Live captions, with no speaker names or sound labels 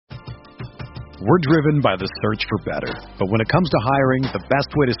We're driven by the search for better. But when it comes to hiring, the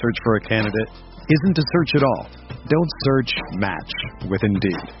best way to search for a candidate isn't to search at all. Don't search, match with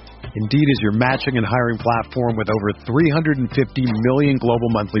Indeed. Indeed is your matching and hiring platform with over 350 million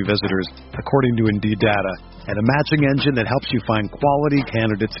global monthly visitors, according to Indeed data, and a matching engine that helps you find quality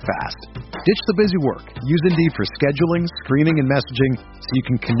candidates fast. Ditch the busy work. Use Indeed for scheduling, screening, and messaging so you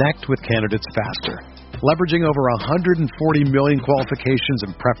can connect with candidates faster. Leveraging over 140 million qualifications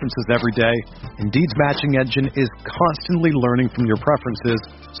and preferences every day, Indeed's matching engine is constantly learning from your preferences,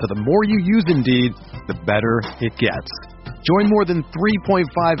 so the more you use Indeed, the better it gets. Join more than 3.5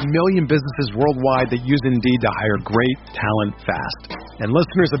 million businesses worldwide that use Indeed to hire great talent fast. And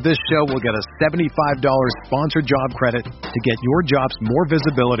listeners of this show will get a $75 sponsored job credit to get your jobs more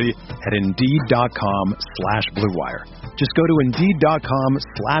visibility at Indeed.com/Blue Wire. Just go to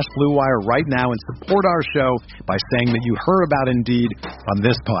Indeed.com/Blue Wire right now and support our show by saying that you heard about Indeed on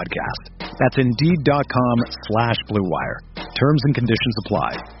this podcast. That's Indeed.com/Blue Wire. Terms and conditions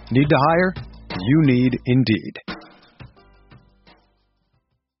apply. Need to hire? You need Indeed.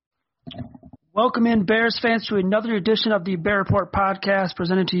 Welcome in, Bears fans, to another edition of the Bear Report podcast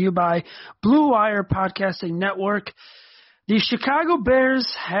presented to you by Blue Wire Podcasting Network. The Chicago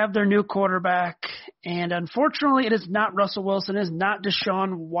Bears have their new quarterback, and unfortunately it is not Russell Wilson, it is not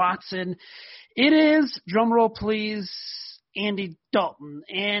Deshaun Watson. It is, drumroll please, Andy Dalton.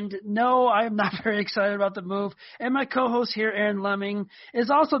 And no, I am not very excited about the move. And my co-host here, Aaron Lemming, is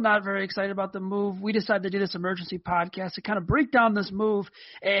also not very excited about the move. We decided to do this emergency podcast to kind of break down this move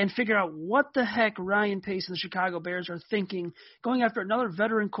and figure out what the heck Ryan Pace and the Chicago Bears are thinking going after another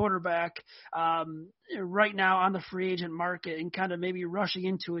veteran quarterback right now on the free agent market and kind of maybe rushing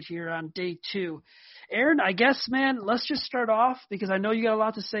into it here on day 2. Aaron, I guess, man, let's just start off because I know you got a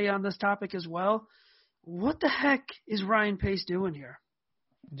lot to say on this topic as well. What the heck is Ryan Pace doing here?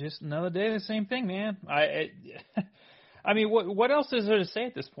 Just another day of the same thing, man. I mean, what else is there to say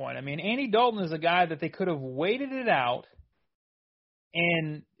at this point? I mean, Andy Dalton is a guy that they could have waited it out,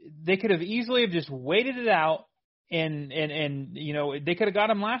 and they could have easily have just waited it out, and you know they could have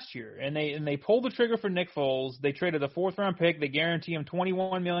got him last year, and they pulled the trigger for Nick Foles. They traded a 4th-round pick. They guarantee him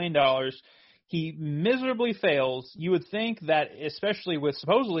 $21 million. He miserably fails. You would think that, especially with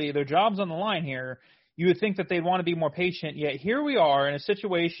supposedly their jobs on the line here, you would think that they'd want to be more patient, yet here we are in a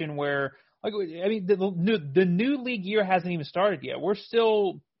situation where, like, I mean, the new league year hasn't even started yet. We're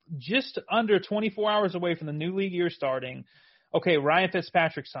still just under 24 hours away from the new league year starting. Okay, Ryan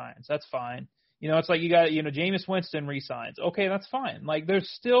Fitzpatrick signs. That's fine. You know, it's like you got, Jameis Winston re-signs. Okay, that's fine. Like, there's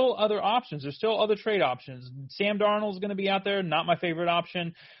still other options. There's still other trade options. Sam Darnold's going to be out there, not my favorite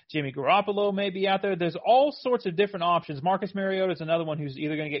option. Jimmy Garoppolo may be out there. There's all sorts of different options. Marcus Mariota is another one who's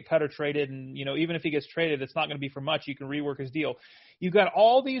either going to get cut or traded, and, even if he gets traded, it's not going to be for much. You can rework his deal. You've got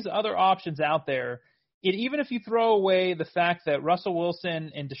all these other options out there. Even if you throw away the fact that Russell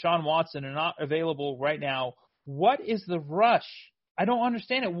Wilson and Deshaun Watson are not available right now, what is the rush? I don't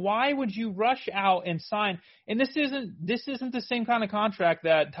understand it. Why would you rush out and sign? And this isn't the same kind of contract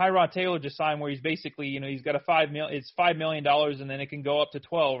that Tyrod Taylor just signed, where he's basically, he's got it's $5 million, and then it can go up to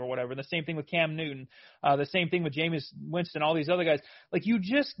 12 or whatever. The same thing with Cam Newton, the same thing with Jameis Winston, all these other guys. Like, you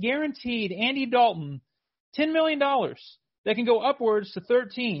just guaranteed Andy Dalton $10 million that can go upwards to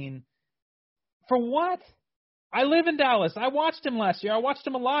 13. For what? I live in Dallas. I watched him last year. I watched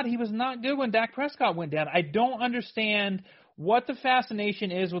him a lot. He was not good when Dak Prescott went down. I don't understand what the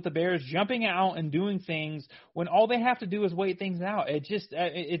fascination is with the Bears jumping out and doing things when all they have to do is wait things out.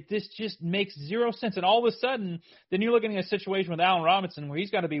 This just makes zero sense. And all of a sudden, then you're looking at a situation with Allen Robinson where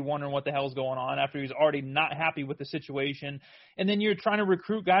he's got to be wondering what the hell's going on after he's already not happy with the situation. And then you're trying to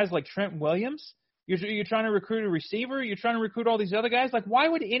recruit guys like Trent Williams. You're trying to recruit a receiver. You're trying to recruit all these other guys. Like, why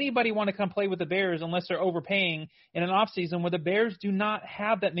would anybody want to come play with the Bears unless they're overpaying in an offseason where the Bears do not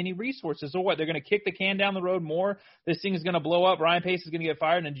have that many resources? Or what? They're going to kick the can down the road more. This thing is going to blow up. Ryan Pace is going to get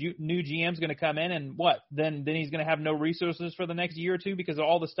fired, and a new GM is going to come in, and what? Then he's going to have no resources for the next year or two because of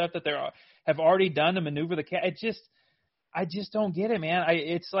all the stuff that they have already done to maneuver the cap. I just don't get it, man.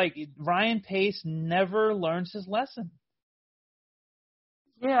 It's like Ryan Pace never learns his lesson.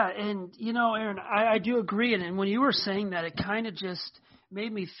 Yeah, and, Aaron, I do agree. And when you were saying that, it kind of just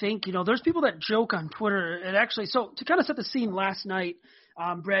made me think, there's people that joke on Twitter. And actually, so to kind of set the scene last night,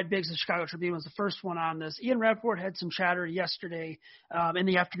 Brad Biggs of the Chicago Tribune was the first one on this. Ian Rappaport had some chatter yesterday in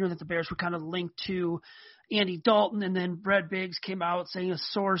the afternoon that the Bears were kind of linked to Andy Dalton, and then Brad Biggs came out saying a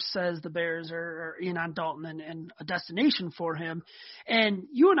source says the Bears are in on Dalton and a destination for him. And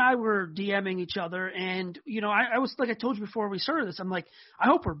you and I were DMing each other, and, I was like I told you before we started this, I'm like, I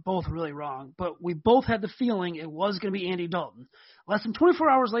hope we're both really wrong, but we both had the feeling it was going to be Andy Dalton. Less than 24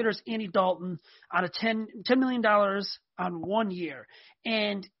 hours later, it's Andy Dalton on a $10 million on 1 year.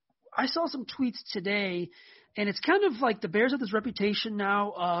 And I saw some tweets today, and it's kind of like the Bears have this reputation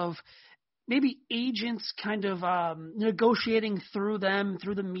now of maybe agents kind of negotiating through them,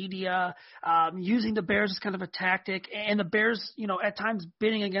 through the media, using the Bears as kind of a tactic, and the Bears, at times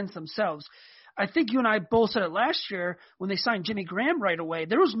bidding against themselves. I think you and I both said it last year when they signed Jimmy Graham right away.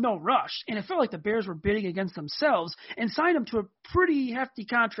 There was no rush, and it felt like the Bears were bidding against themselves and signed him to a pretty hefty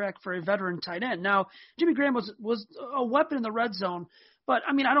contract for a veteran tight end. Now, Jimmy Graham was a weapon in the red zone, but,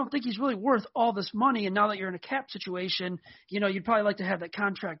 I don't think he's really worth all this money, and now that you're in a cap situation, you'd probably like to have that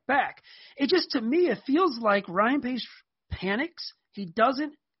contract back. It just, to me, it feels like Ryan Pace panics. He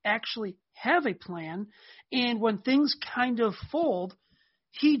doesn't actually have a plan, and when things kind of fold,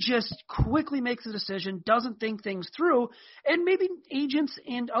 he just quickly makes a decision, doesn't think things through, and maybe agents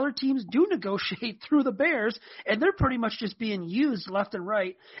and other teams do negotiate through the Bears, and they're pretty much just being used left and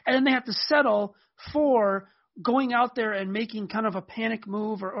right, and then they have to settle for going out there and making kind of a panic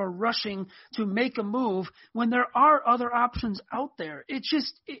move or rushing to make a move when there are other options out there.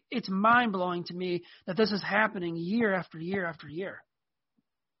 It's mind-blowing to me that this is happening year after year after year.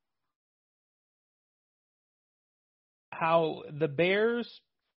 How the Bears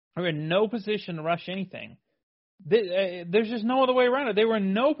are in no position to rush anything. There's just no other way around it. They were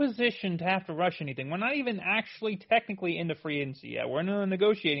in no position to have to rush anything. We're not even actually technically into free agency yet. We're in a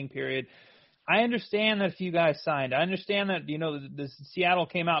negotiating period. I understand that a few guys signed. I understand that, the Seattle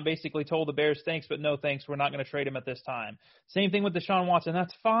came out and basically told the Bears, thanks, but no thanks. We're not going to trade him at this time. Same thing with Deshaun Watson.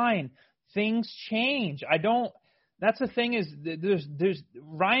 That's fine. Things change. That's the thing is there's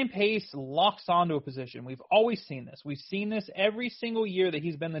Ryan Pace locks onto a position. We've always seen this. We've seen this every single year that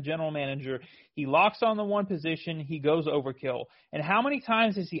he's been the general manager. He locks on the one position. He goes overkill. And how many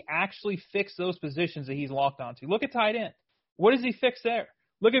times has he actually fixed those positions that he's locked onto? Look at tight end. What does he fix there?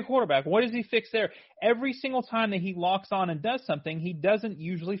 Look at quarterback. What does he fix there? Every single time that he locks on and does something, he doesn't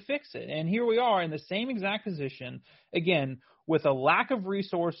usually fix it. And here we are in the same exact position, again, with a lack of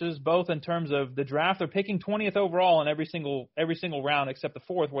resources, both in terms of the draft. They're picking 20th overall in every single round except the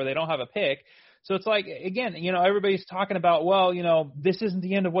fourth where they don't have a pick. So it's like, again, everybody's talking about, this isn't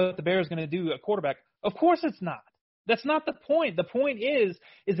the end of what the Bears are going to do at quarterback. Of course it's not. That's not the point. The point is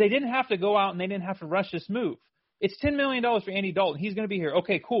they didn't have to go out and they didn't have to rush this move. It's $10 million for Andy Dalton. He's going to be here.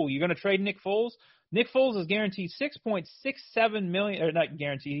 Okay, cool. You're going to trade Nick Foles? Nick Foles is guaranteed $6.67 million, or not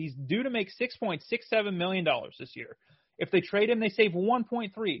guaranteed. He's due to make $6.67 million this year. If they trade him, they save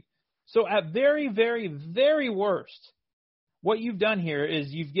 1.3. So at very, very, very worst, what you've done here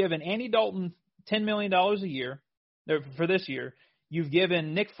is you've given Andy Dalton $10 million a year for this year. You've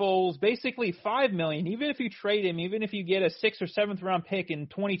given Nick Foles basically $5 million, even if you trade him, even if you get a 6th or 7th round pick in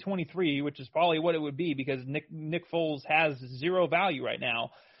 2023, which is probably what it would be because Nick Foles has zero value right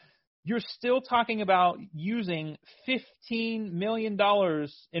now. You're still talking about using $15 million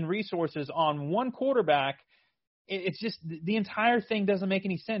in resources on one quarterback. It's just the entire thing doesn't make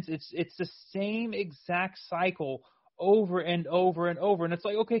any sense. It's the same exact cycle over and over and over. And it's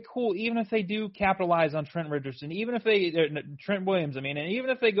like, okay, cool. Even if they do capitalize on Trent Richardson, even if Trent Williams, and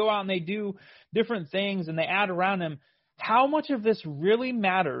even if they go out and they do different things and they add around him, how much of this really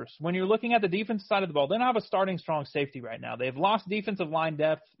matters when you're looking at the defense side of the ball? They don't have a starting strong safety right now. They've lost defensive line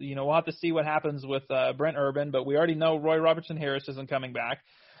depth. We'll have to see what happens with Brent Urban, but we already know Roy Robertson-Harris isn't coming back.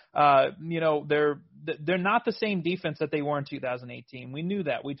 They're not the same defense that they were in 2018. We knew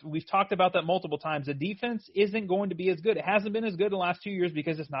that. We've talked about that multiple times. The defense isn't going to be as good. It hasn't been as good the last 2 years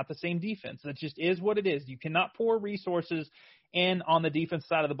because it's not the same defense. That just is what it is. You cannot pour resources in on the defense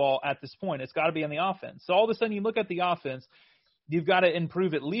side of the ball at this point. It's got to be on the offense. So all of a sudden you look at the offense, you've got to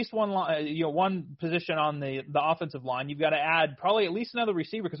improve at least one position on the offensive line. You've got to add probably at least another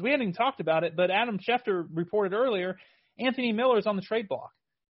receiver because we hadn't even talked about it, but Adam Schefter reported earlier Anthony Miller's on the trade block.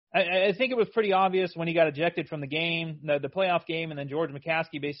 I think it was pretty obvious when he got ejected from the game, the playoff game, and then George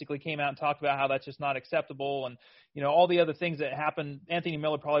McCaskey basically came out and talked about how that's just not acceptable and, all the other things that happened. Anthony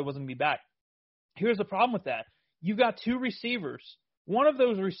Miller probably wasn't going to be back. Here's the problem with that. You've got two receivers. One of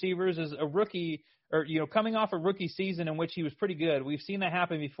those receivers is a rookie or, coming off a rookie season in which he was pretty good. We've seen that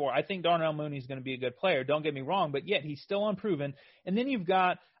happen before. I think Darnell Mooney is going to be a good player. Don't get me wrong, but yet he's still unproven. And then you've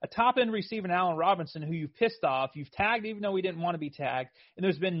got a top-end receiver in Allen Robinson who you've pissed off. You've tagged even though he didn't want to be tagged. And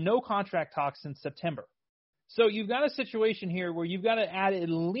there's been no contract talk since September. So you've got a situation here where you've got to add at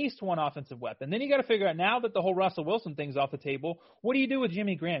least one offensive weapon. Then you got to figure out now that the whole Russell Wilson thing's off the table, what do you do with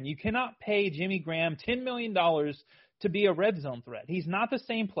Jimmy Graham? You cannot pay Jimmy Graham $10 million to be a red zone threat. He's not the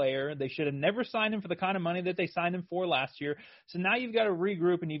same player. They should have never signed him for the kind of money that they signed him for last year. So now you've got to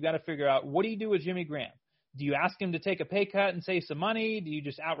regroup and you've got to figure out what do you do with Jimmy Graham? Do you ask him to take a pay cut and save some money? Do you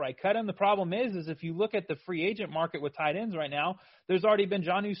just outright cut him? The problem is if you look at the free agent market with tight ends right now, there's already been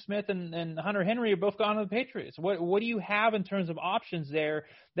Jonnu Smith and Hunter Henry are both gone to the Patriots. What do you have in terms of options there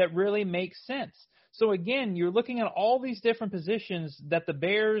that really makes sense? So again, you're looking at all these different positions that the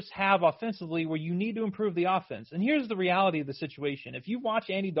Bears have offensively where you need to improve the offense. And here's the reality of the situation. If you watch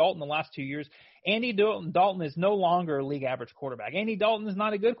Andy Dalton the last 2 years, Andy Dalton is no longer a league average quarterback. Andy Dalton is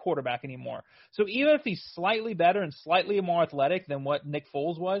not a good quarterback anymore. So even if he's slightly better and slightly more athletic than what Nick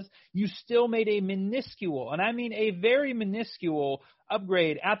Foles was, you still made a minuscule, and I mean a very minuscule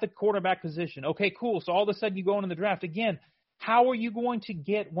upgrade at the quarterback position. Okay, cool. So all of a sudden you go into the draft again. How are you going to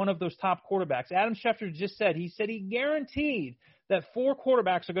get one of those top quarterbacks? Adam Schefter just said he guaranteed that 4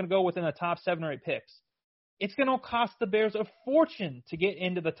 quarterbacks are going to go within the top 7 or 8 picks. It's going to cost the Bears a fortune to get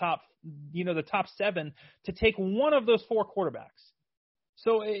into the top 7 to take one of those 4 quarterbacks.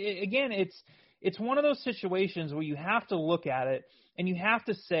 So again, it's one of those situations where you have to look at it and you have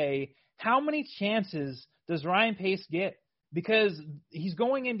to say, how many chances does Ryan Pace get? Because he's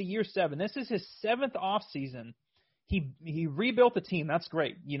going into year 7. This is his 7th offseason. He rebuilt the team. That's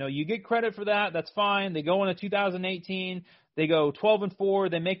great. You get credit for that. That's fine. They go into 2018. They go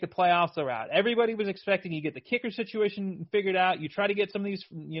 12-4. They make the playoffs. They're out. Everybody was expecting you get the kicker situation figured out. You try to get some of these,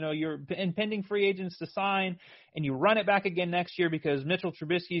 your impending free agents to sign, and you run it back again next year because Mitchell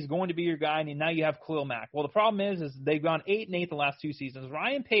Trubisky is going to be your guy, and now you have Khalil Mack. Well, the problem is they've gone 8-8 the last 2 seasons.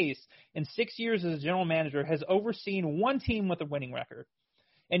 Ryan Pace, in 6 years as a general manager, has overseen 1 team with a winning record.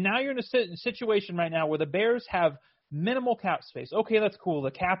 And now you're in a situation right now where the Bears have minimal cap space. Okay, that's cool. The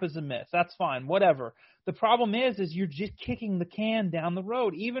cap is a myth. That's fine. Whatever. The problem is you're just kicking the can down the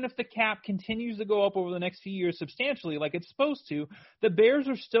road. Even if the cap continues to go up over the next few years substantially like it's supposed to, the Bears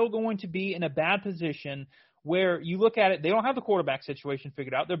are still going to be in a bad position where you look at it, they don't have the quarterback situation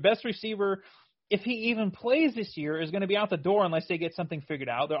figured out. Their best receiver, if he even plays this year, is going to be out the door unless they get something figured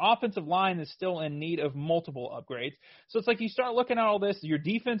out. Their offensive line is still in need of multiple upgrades. So it's like you start looking at all this, your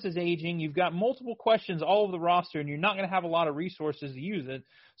defense is aging, you've got multiple questions all over the roster, and you're not going to have a lot of resources to use it.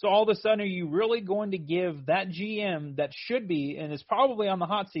 So all of a sudden, are you really going to give that GM that should be and is probably on the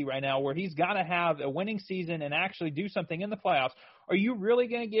hot seat right now where he's got to have a winning season and actually do something in the playoffs, are you really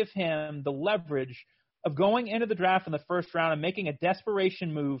going to give him the leverage of going into the draft in the first round and making a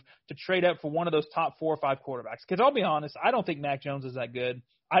desperation move to trade up for one of those top 4 or 5 quarterbacks? Because I'll be honest, I don't think Mac Jones is that good.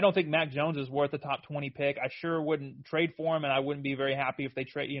 I don't think Mac Jones is worth a top 20 pick. I sure wouldn't trade for him, and I wouldn't be very happy if they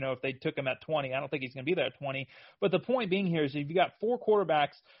if they took him at 20. I don't think he's going to be there at 20. But the point being here is if you got 4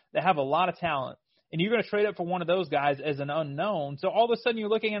 quarterbacks that have a lot of talent, and you're going to trade up for one of those guys as an unknown. So all of a sudden you're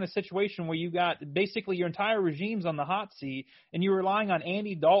looking at a situation where you got basically your entire regime's on the hot seat, and you're relying on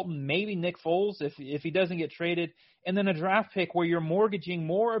Andy Dalton, maybe Nick Foles if he doesn't get traded, and then a draft pick where you're mortgaging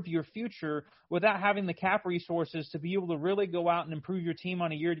more of your future without having the cap resources to be able to really go out and improve your team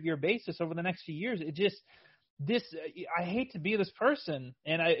on a year-to-year basis over the next few years. I hate to be this person,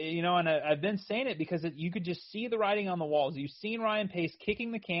 and I've been saying it because you could just see the writing on the walls. You've seen Ryan Pace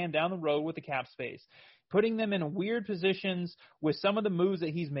kicking the can down the road with the cap space, putting them in weird positions with some of the moves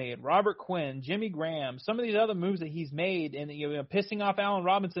that he's made. Robert Quinn, Jimmy Graham, some of these other moves that he's made, and pissing off Allen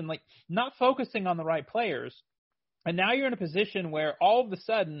Robinson, like not focusing on the right players. And now you're in a position where all of a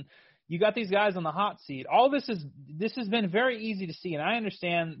sudden you got these guys on the hot seat. All this has been very easy to see, and I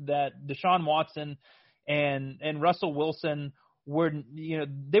understand that Deshaun Watson and Russell Wilson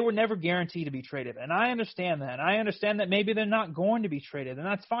they were never guaranteed to be traded. And I understand that. I understand that maybe they're not going to be traded, and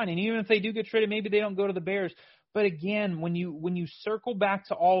that's fine. And even if they do get traded, maybe they don't go to the Bears. But again, when you circle back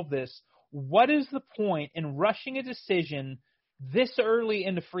to all of this, what is the point in rushing a decision this early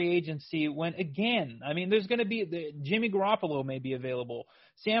into free agency when, again, I mean, there's going to be Jimmy Garoppolo may be available.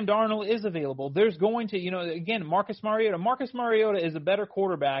 Sam Darnold is available. There's going to, again, Marcus Mariota. Marcus Mariota is a better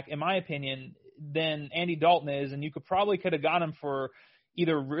quarterback, in my opinion, than Andy Dalton is, and you could have got him for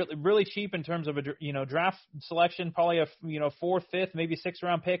either really cheap in terms of a draft selection, probably a 4th, 5th, maybe 6th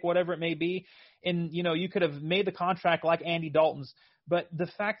round pick, whatever it may be, and you could have made the contract like Andy Dalton's. But the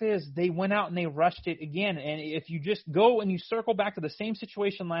fact is, they went out and they rushed it again. And if you just go and you circle back to the same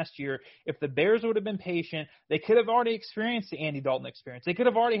situation last year, if the Bears would have been patient, they could have already experienced the Andy Dalton experience. They could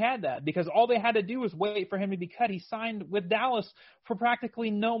have already had that because all they had to do was wait for him to be cut. He signed with Dallas for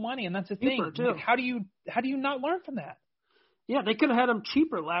practically no money, and that's the thing. How do you not learn from that? Yeah, they could have had him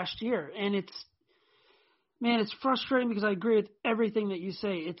cheaper last year, and it's frustrating because I agree with everything that you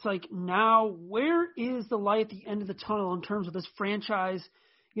say. It's like, now where is the light at the end of the tunnel in terms of this franchise,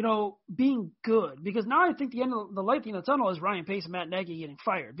 being good? Because now I think the light at the end of the tunnel is Ryan Pace and Matt Nagy getting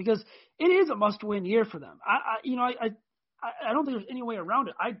fired because it is a must-win year for them. I don't think there's any way around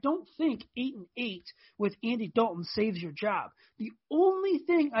it. I don't think 8-8 with Andy Dalton saves your job. The only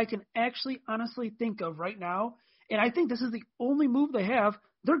thing I can actually honestly think of right now, and I think this is the only move they have,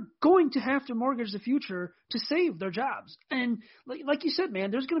 they're going to have to mortgage the future to save their jobs. And like you said,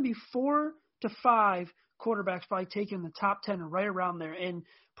 man, there's going to be 4 to 5 quarterbacks probably taken the top 10 or right around there, and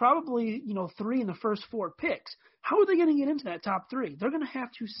probably 3 in the first 4 picks. How are they going to get into that top 3? They're going to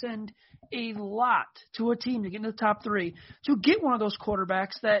have to send a lot to a team to get into the top 3 to get one of those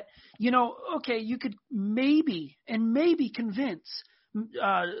quarterbacks that, okay, you could maybe convince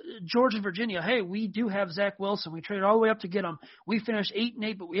Georgia and Virginia, hey, we do have Zach Wilson. We traded all the way up to get him. We finished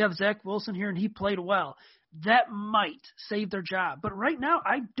 8-8, but we have Zach Wilson here, and he played well. That might save their job. But right now,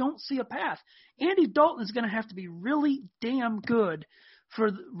 I don't see a path. Andy Dalton is going to have to be really damn good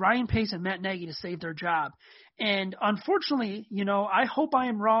for Ryan Pace and Matt Nagy to save their job. And unfortunately, I hope I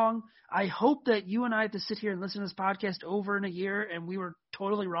am wrong. I hope that you and I have to sit here and listen to this podcast over in a year and we were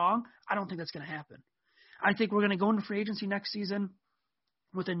totally wrong. I don't think that's going to happen. I think we're going to go into free agency next season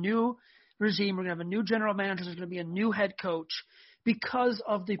with a new regime. We're going to have a new general manager. There's going to be a new head coach because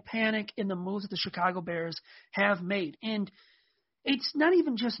of the panic in the moves that the Chicago Bears have made. And it's not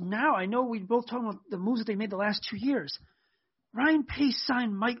even just now. I know we both talked about the moves that they made the last 2 years. Ryan Pace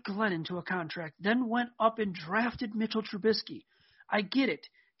signed Mike Glennon to a contract, then went up and drafted Mitchell Trubisky. I get it.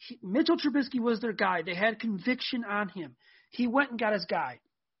 Mitchell Trubisky was their guy. They had conviction on him. He went and got his guy.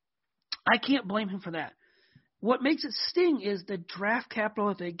 I can't blame him for that. What makes it sting is the draft capital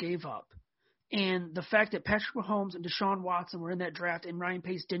that they gave up and the fact that Patrick Mahomes and Deshaun Watson were in that draft and Ryan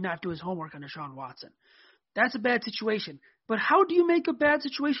Pace did not do his homework on Deshaun Watson. That's a bad situation. But how do you make a bad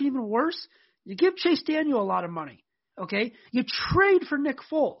situation even worse? You give Chase Daniel a lot of money. Okay, you trade for Nick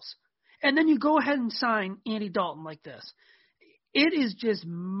Foles, and then you go ahead and sign Andy Dalton like this. It is just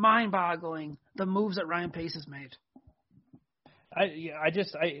mind-boggling the moves that Ryan Pace has made. I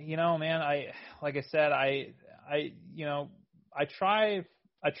try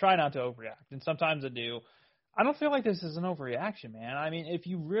not to overreact, and sometimes I do. I don't feel like this is an overreaction, man. I mean, if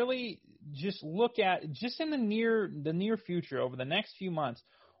you really just look at just in the near future over the next few months,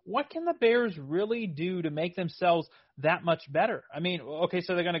 what can the Bears really do to make themselves that much better? I mean, okay,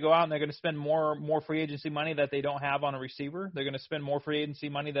 so they're going to go out and they're going to spend more free agency money that they don't have on a receiver. They're going to spend more free agency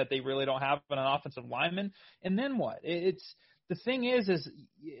money that they really don't have on an offensive lineman. And then what? The thing is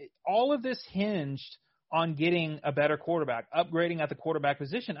all of this hinged on getting a better quarterback, upgrading at the quarterback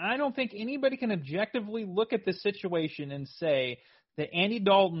position. I don't think anybody can objectively look at this situation and say that Andy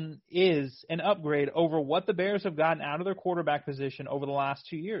Dalton is an upgrade over what the Bears have gotten out of their quarterback position over the last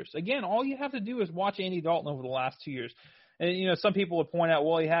 2 years. Again, all you have to do is watch Andy Dalton over the last 2 years. And, some people would point out,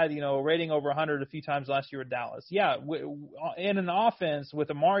 well, he had, a rating over 100 a few times last year at Dallas. Yeah, in an offense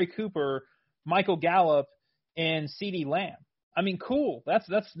with Amari Cooper, Michael Gallup, and CeeDee Lamb. I mean, cool. That's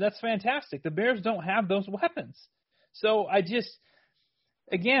fantastic. The Bears don't have those weapons. So I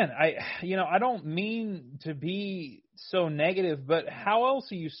don't mean to be so negative, but how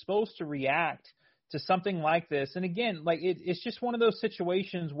else are you supposed to react to something like this? And again, it's just one of those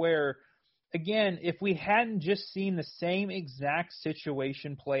situations where, again, if we hadn't just seen the same exact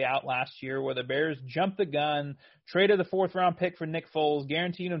situation play out last year where the Bears jumped the gun, traded the 4th-round pick for Nick Foles,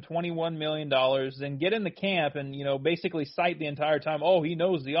 guaranteed him $21 million, then get in the camp and, basically cite the entire time, oh, he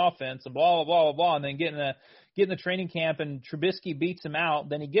knows the offense and blah, blah, blah, blah, blah, and then get in the training camp and Trubisky beats him out,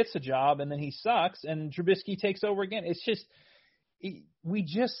 then he gets a job and then he sucks and Trubisky takes over again. It's just we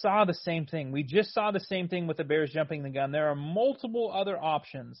just saw the same thing. We just saw the same thing with the Bears jumping the gun. There are multiple other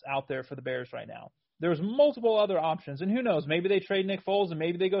options out there for the Bears right now. There's multiple other options, and who knows, maybe they trade Nick Foles and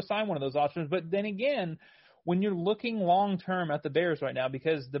maybe they go sign one of those options. But then again, when you're looking long-term at the Bears right now,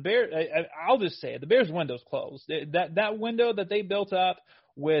 because the Bears, I'll just say it, the Bears window's closed. That window that they built up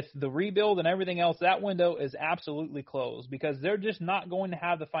with the rebuild and everything else, that window is absolutely closed because they're just not going to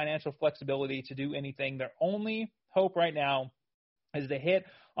have the financial flexibility to do anything. Their only hope right now is to hit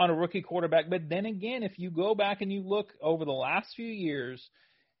on a rookie quarterback. But then again, if you go back and you look over the last few years,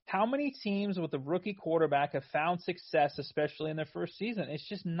 how many teams with a rookie quarterback have found success, especially in their first season? It's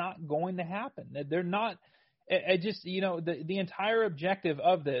just not going to happen. They're not – the entire objective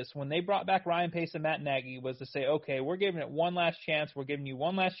of this, when they brought back Ryan Pace and Matt Nagy, was to say, okay, we're giving it one last chance. We're giving you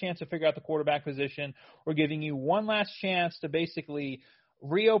one last chance to figure out the quarterback position. We're giving you one last chance to basically –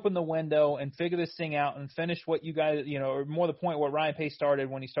 reopen the window and figure this thing out and finish what you guys, or more the point what Ryan Pace started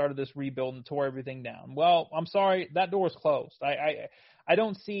when he started this rebuild and tore everything down. Well, I'm sorry, that door is closed. I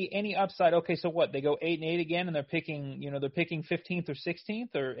don't see any upside. Okay, so what? They go 8-8 again, and they're picking 15th or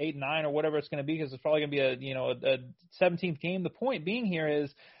 16th or 8-9 or whatever it's going to be, because it's probably going to be a 17th game. The point being here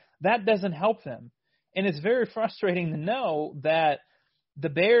is that doesn't help them. And it's very frustrating to know that the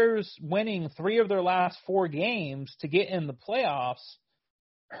Bears winning 3 of their last 4 games to get in the playoffs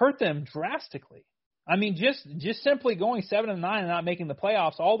hurt them drastically. I mean, just simply going 7-9 and not making the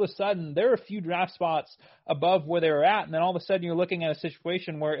playoffs, all of a sudden there are a few draft spots above where they were at, and then all of a sudden you're looking at a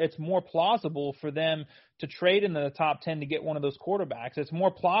situation where it's more plausible for them to trade into the top 10 to get one of those quarterbacks. It's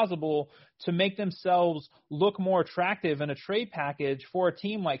more plausible to make themselves look more attractive in a trade package for a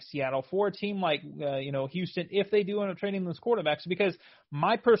team like Seattle, for a team like Houston, if they do end up trading those quarterbacks. Because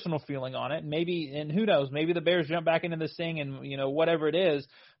my personal feeling on it, and who knows, maybe the Bears jump back into this thing and whatever it is,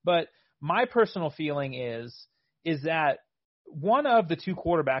 but my personal feeling is that one of the 2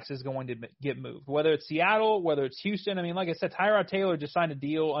 quarterbacks is going to get moved, whether it's Seattle, whether it's Houston. I mean, like I said, Tyrod Taylor just signed a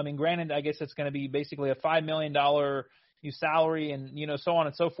deal. I mean, granted, I guess it's going to be basically a $5 million salary and, so on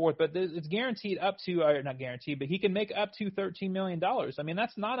and so forth, but it's guaranteed up to, or not guaranteed, but he can make up to $13 million. I mean,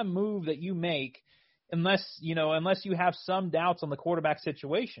 that's not a move that you make unless you have some doubts on the quarterback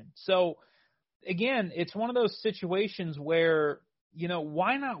situation. So again, it's one of those situations where,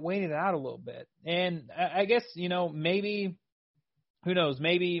 why not wait it out a little bit? And I guess, maybe, who knows,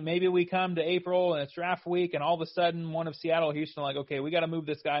 maybe we come to April and it's draft week and all of a sudden one of Seattle or Houston like, okay, we got to move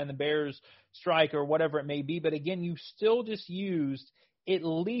this guy and the Bears strike or whatever it may be. But again, you still just used at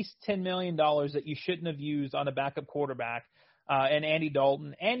least $10 million that you shouldn't have used on a backup quarterback and Andy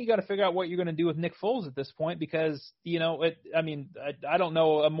Dalton. And you got to figure out what you're going to do with Nick Foles at this point because, I don't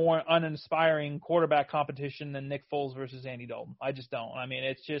know a more uninspiring quarterback competition than Nick Foles versus Andy Dalton. I just don't. I mean,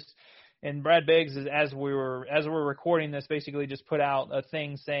 it's just – and Brad Biggs, as we're recording this, basically just put out a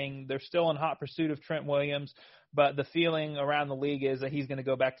thing saying they're still in hot pursuit of Trent Williams, but the feeling around the league is that he's going to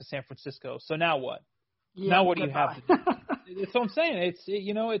go back to San Francisco. So now what? Yeah, now what do you have to do? That's what I'm saying.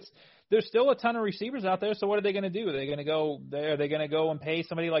 There's still a ton of receivers out there. So what are they going to do? Are they going to go there? Are they going to go and pay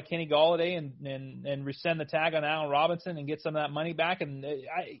somebody like Kenny Golladay and rescind the tag on Allen Robinson and get some of that money back? And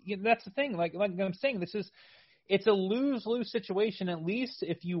that's the thing. Like I'm saying, it's a lose-lose situation. At least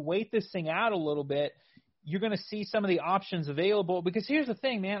if you wait this thing out a little bit, you're going to see some of the options available. Because here's the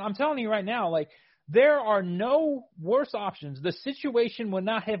thing, man. I'm telling you right now, like, there are no worse options. The situation would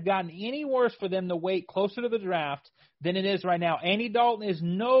not have gotten any worse for them to wait closer to the draft than it is right now. Andy Dalton is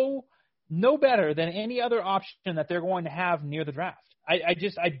no better than any other option that they're going to have near the draft.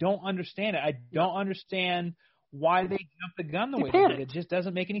 I don't understand it. I don't understand why they jumped the gun the way they did. It just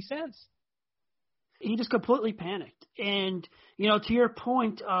doesn't make any sense. He just completely panicked. And, to your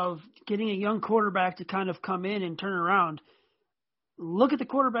point of getting a young quarterback to kind of come in and turn around, look at the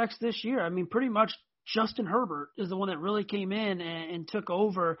quarterbacks this year. I mean, pretty much Justin Herbert is the one that really came in and took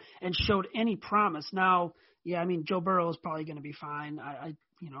over and showed any promise. Now, yeah, I mean, Joe Burrow is probably going to be fine.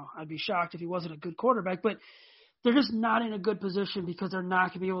 I'd be shocked if he wasn't a good quarterback, but they're just not in a good position because they're not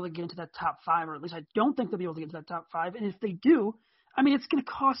going to be able to get into that top 5, or at least I don't think they'll be able to get into that top 5. And if they do, I mean, it's going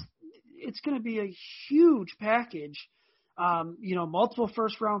to be a huge package. Multiple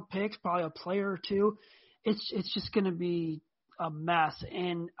first-round picks, probably a player or two. It's just going to be a mess.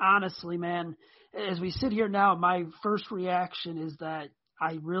 And honestly, man, as we sit here now, my first reaction is that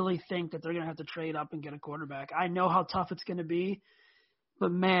I really think that they're going to have to trade up and get a quarterback. I know how tough it's going to be,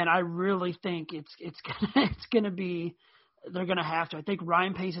 but man, I really think it's going to be, they're going to have to. I think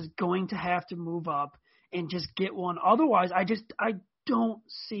Ryan Pace is going to have to move up and just get one. Otherwise, I don't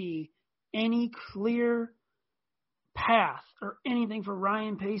see any clear path or anything for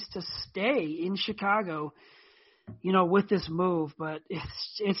Ryan Pace to stay in Chicago, with this move. But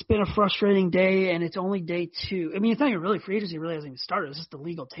it's been a frustrating day, and it's only day 2. I mean, it's not even really free agency. Really hasn't even started. It's just the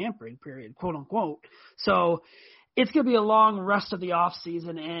legal tampering period, quote unquote. So it's going to be a long rest of the off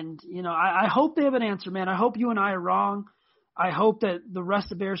season. And, I hope they have an answer, man. I hope you and I are wrong. I hope that the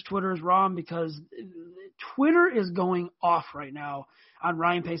rest of Bears Twitter is wrong, because Twitter is going off right now on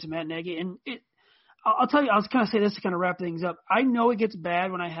Ryan Pace and Matt Nagy. And I'll tell you, I was going to say this to kind of wrap things up. I know it gets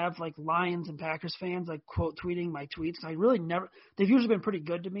bad when I have like Lions and Packers fans like quote tweeting my tweets. They've usually been pretty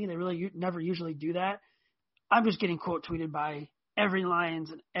good to me. They really never usually do that. I'm just getting quote tweeted by every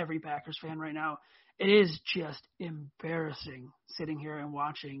Lions and every Packers fan right now. It is just embarrassing sitting here and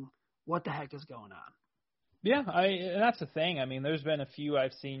watching what the heck is going on. Yeah, that's the thing. I mean, there's been a few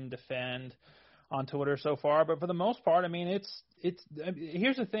I've seen defend on Twitter so far, but for the most part, I mean,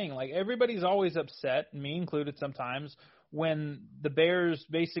 here's the thing. Like, everybody's always upset, me included sometimes, when the Bears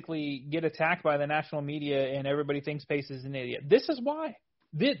basically get attacked by the national media and everybody thinks Pace is an idiot. This is why.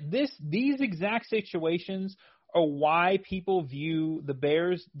 These exact situations are why people view the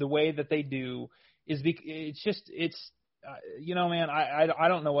Bears the way that they do. Man, I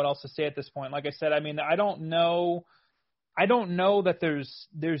don't know what else to say at this point. Like I said, I mean, I don't know that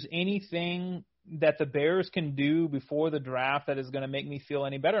there's anything that the Bears can do before the draft that is going to make me feel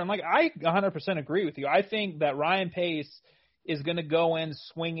any better. And like, I 100% agree with you. I think that Ryan Pace is going to go in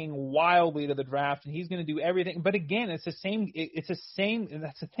swinging wildly to the draft, and he's going to do everything. But again, it's the same. And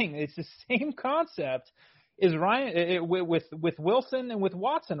that's the thing. It's the same concept as Ryan with Wilson and with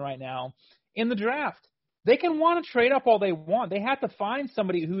Watson right now in the draft. They can want to trade up all they want. They have to find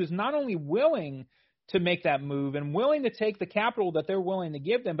somebody who is not only willing to make that move and willing to take the capital that they're willing to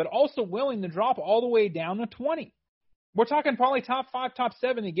give them, but also willing to drop all the way down to 20. We're talking probably top 5, top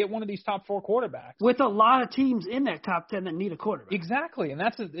 7 to get one of these top 4 quarterbacks. With a lot of teams in that top 10 that need a quarterback. Exactly, and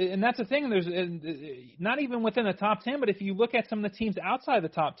that's the thing. There's not even within the top 10, but if you look at some of the teams outside the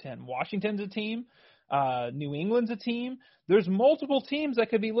top 10, Washington's a team, New England's a team. There's multiple teams that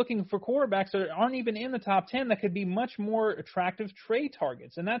could be looking for quarterbacks that aren't even in the top 10 that could be much more attractive trade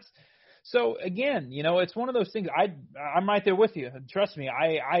targets, and that's. So again, it's one of those things. I'm right there with you. Trust me.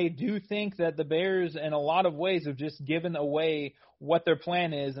 I do think that the Bears, in a lot of ways, have just given away what their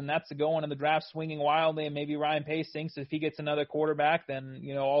plan is, and that's to go into the draft swinging wildly. And maybe Ryan Pace thinks if he gets another quarterback, then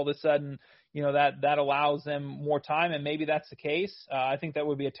all of a sudden, that allows them more time, and maybe that's the case. I think that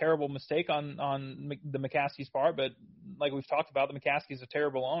would be a terrible mistake on the McCaskey's part. But like we've talked about, the McCaskeys are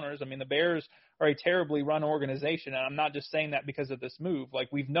terrible owners. I mean, the Bears are a terribly run organization, and I'm not just saying that because of this move. Like,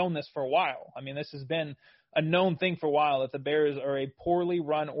 we've known this for a while. I mean, this has been a known thing for a while that the Bears are a poorly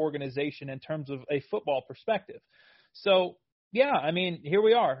run organization in terms of a football perspective. So, yeah, I mean, here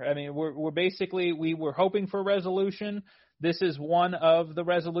we are. I mean, we're basically we were hoping for a resolution. This is one of the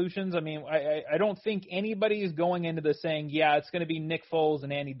resolutions. I mean, I don't think anybody is going into this saying, yeah, it's going to be Nick Foles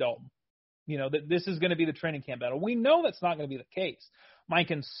and Andy Dalton. That this is going to be the training camp battle. We know that's not going to be the case. My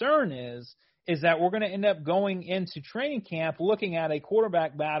concern is that we're going to end up going into training camp looking at a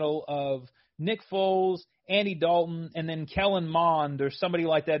quarterback battle of Nick Foles, Andy Dalton, and then Kellen Mond or somebody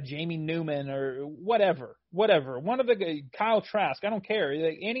like that, Jamie Newman or whatever. One of the Kyle Trask, I don't care.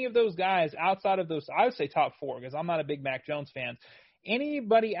 Like, any of those guys outside of those, I would say top 4 because I'm not a big Mac Jones fan.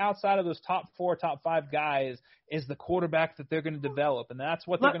 Anybody outside of those top 4, top 5 guys is the quarterback that they're going to develop, and that's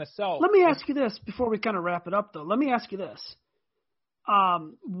what they're going to sell. Let me ask you this before we kind of wrap it up, though. Let me ask you this.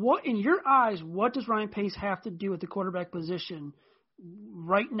 What, in your eyes, what does Ryan Pace have to do with the quarterback position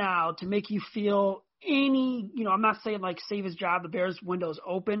right now to make you feel any, I'm not saying like save his job, the Bears window's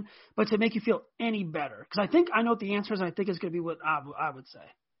open, but to make you feel any better? Because I know what the answer is, and I think it's going to be what I would say.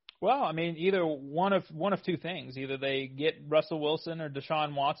 Well, I mean, either one of two things. Either they get Russell Wilson or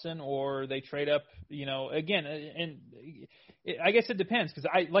Deshaun Watson, or they trade up, again, and I guess it depends because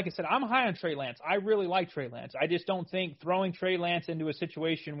like I said, I'm high on Trey Lance. I really like Trey Lance. I just don't think throwing Trey Lance into a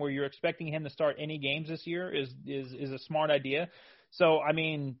situation where you're expecting him to start any games this year is a smart idea. So, I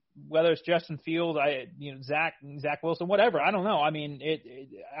mean, whether it's Justin Fields, Zach Wilson, whatever, I don't know. I mean,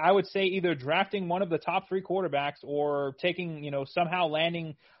 I would say either drafting one of the top 3 quarterbacks or taking, somehow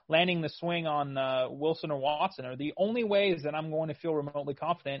landing the swing on Wilson or Watson are the only ways that I'm going to feel remotely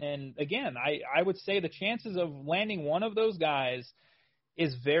confident. And again, I would say the chances of landing one of those guys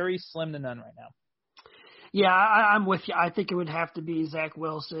is very slim to none right now. Yeah, I'm with you. I think it would have to be Zach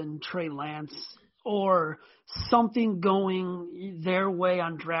Wilson, Trey Lance, or something going their way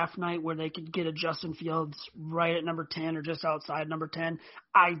on draft night where they could get a Justin Fields right at number 10 or just outside number 10.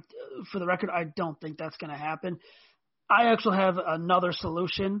 For the record, I don't think that's going to happen. I actually have another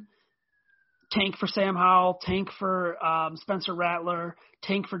solution. Tank for Sam Howell, tank for Spencer Rattler,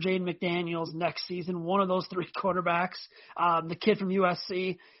 tank for Jaden McDaniels next season. One of those 3 quarterbacks, the kid from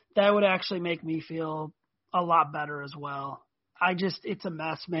USC, that would actually make me feel a lot better as well. It's a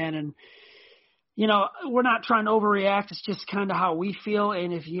mess, man. And, we're not trying to overreact. It's just kind of how we feel.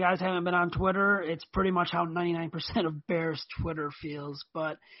 And if you guys haven't been on Twitter, it's pretty much how 99% of Bears Twitter feels.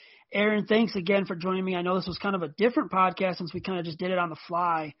 But Aaron, thanks again for joining me. I know this was kind of a different podcast since we kind of just did it on the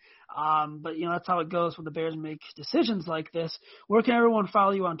fly. But, that's how it goes when the Bears make decisions like this. Where can everyone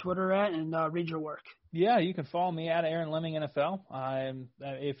follow you on Twitter at and read your work? Yeah, you can follow me at Aaron Leming NFL.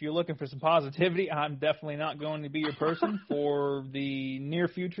 If you're looking for some positivity, I'm definitely not going to be your person for the near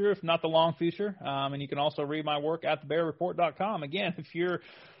future, if not the long future. And you can also read my work at thebearreport.com. Again, if you're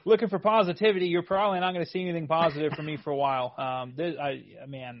looking for positivity, you're probably not going to see anything positive from me for a while. I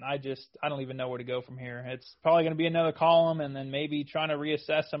don't even know where to go from here. It's probably going to be another column and then maybe trying to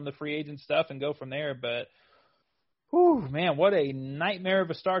reassess some of the free agent stuff and go from there. But Whew, man, what a nightmare of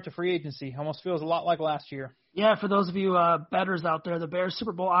a start to free agency. Almost feels a lot like last year. Yeah, for those of you bettors out there, the Bears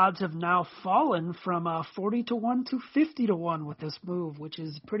Super Bowl odds have now fallen from 40-1 to 50-1 with this move, which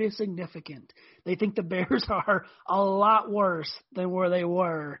is pretty significant. They think the Bears are a lot worse than where they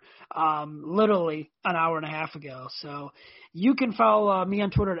were literally an hour and a half ago. So you can follow me on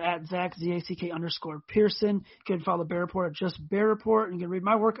Twitter at Zach, ZACK_Pearson. You can follow the Bear Report at just Bear Report. And you can read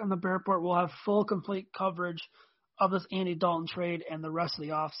my work on the Bear Report. We'll have full, complete coverage of this Andy Dalton trade and the rest of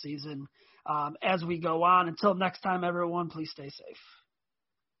the offseason as we go on. Until next time, everyone, please stay safe.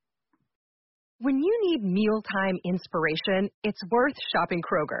 When you need mealtime inspiration, it's worth shopping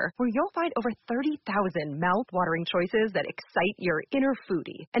Kroger, where you'll find over 30,000 mouth-watering choices that excite your inner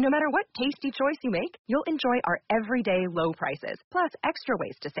foodie. And no matter what tasty choice you make, you'll enjoy our everyday low prices, plus extra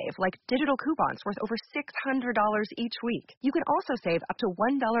ways to save, like digital coupons worth over $600 each week. You can also save up to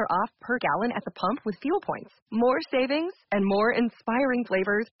 $1 off per gallon at the pump with fuel points. More savings and more inspiring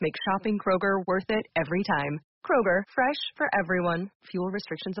flavors make shopping Kroger worth it every time. Kroger, fresh for everyone. Fuel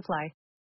restrictions apply.